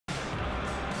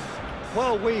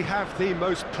Well, we have the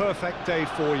most perfect day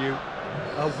for you.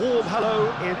 A warm hello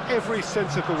in every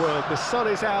sense of the word. The sun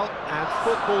is out and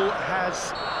football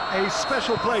has a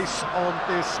special place on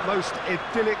this most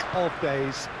idyllic of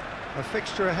days. A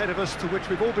fixture ahead of us to which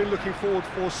we've all been looking forward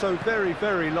for so very,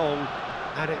 very long,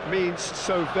 and it means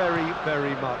so very,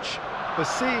 very much. The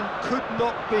scene could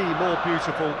not be more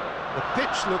beautiful. The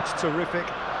pitch looks terrific.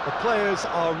 The players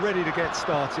are ready to get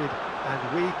started,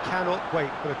 and we cannot wait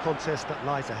for the contest that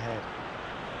lies ahead.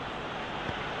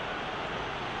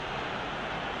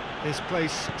 This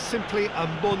place simply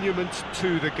a monument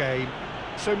to the game.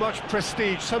 So much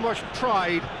prestige, so much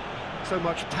pride, so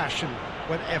much passion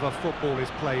whenever football is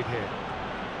played here.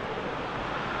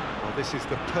 Well, this is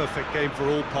the perfect game for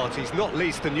all parties, not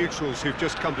least the neutrals who've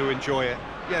just come to enjoy it.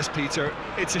 Yes, Peter,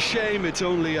 it's a shame it's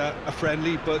only a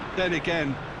friendly, but then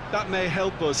again, that may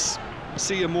help us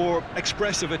see a more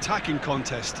expressive attacking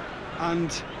contest.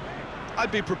 And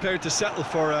I'd be prepared to settle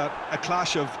for a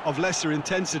clash of lesser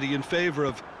intensity in favour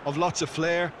of lots of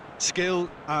flair, skill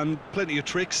and plenty of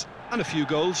tricks and a few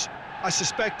goals. I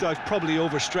suspect I've probably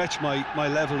overstretched my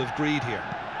level of greed here.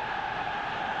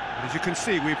 As you can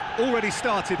see, we've already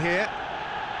started here.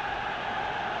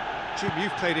 Jim,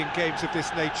 you've played in games of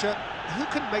this nature. Who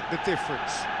can make the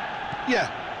difference? Yeah,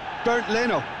 Bernd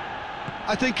Leno.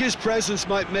 I think his presence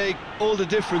might make all the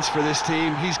difference for this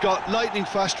team. He's got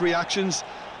lightning-fast reactions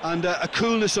and a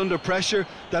coolness under pressure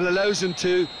that allows him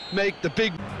to make the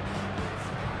big...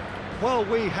 Well,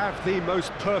 we have the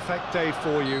most perfect day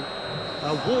for you.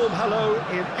 A warm hello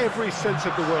in every sense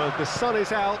of the word. The sun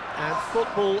is out and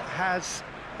football has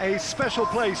a special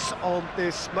place on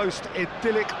this most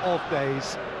idyllic of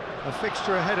days. A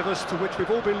fixture ahead of us to which we've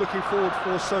all been looking forward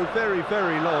for so very,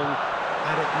 very long,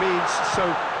 and it means so...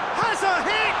 Has a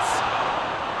hit!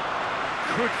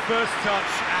 Good first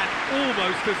touch and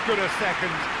almost as good a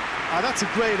second. That's a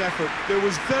great effort. There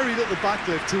was very little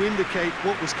backlift to indicate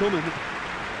what was coming.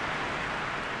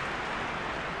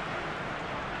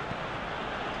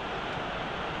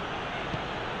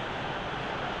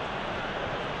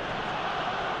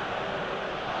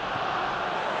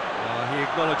 He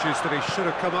acknowledges that he should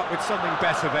have come up with something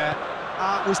better there.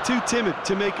 Was too timid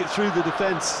to make it through the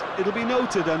defence. It'll be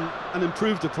noted and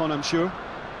improved upon, I'm sure.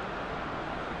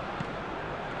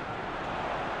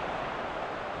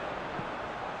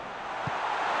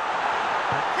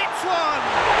 Hits one!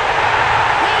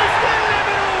 He's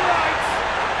delivered all right!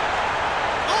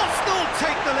 Arsenal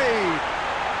take the lead.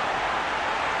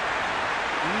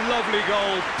 Lovely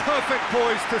goal, perfect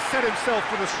poise to set himself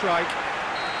for the strike.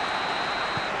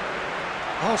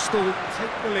 Arsenal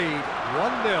take the lead,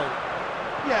 1-0.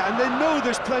 Yeah, and they know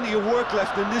there's plenty of work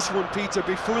left in this one, Peter,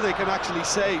 before they can actually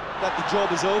say that the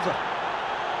job is over.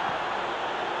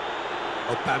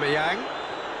 Aubameyang.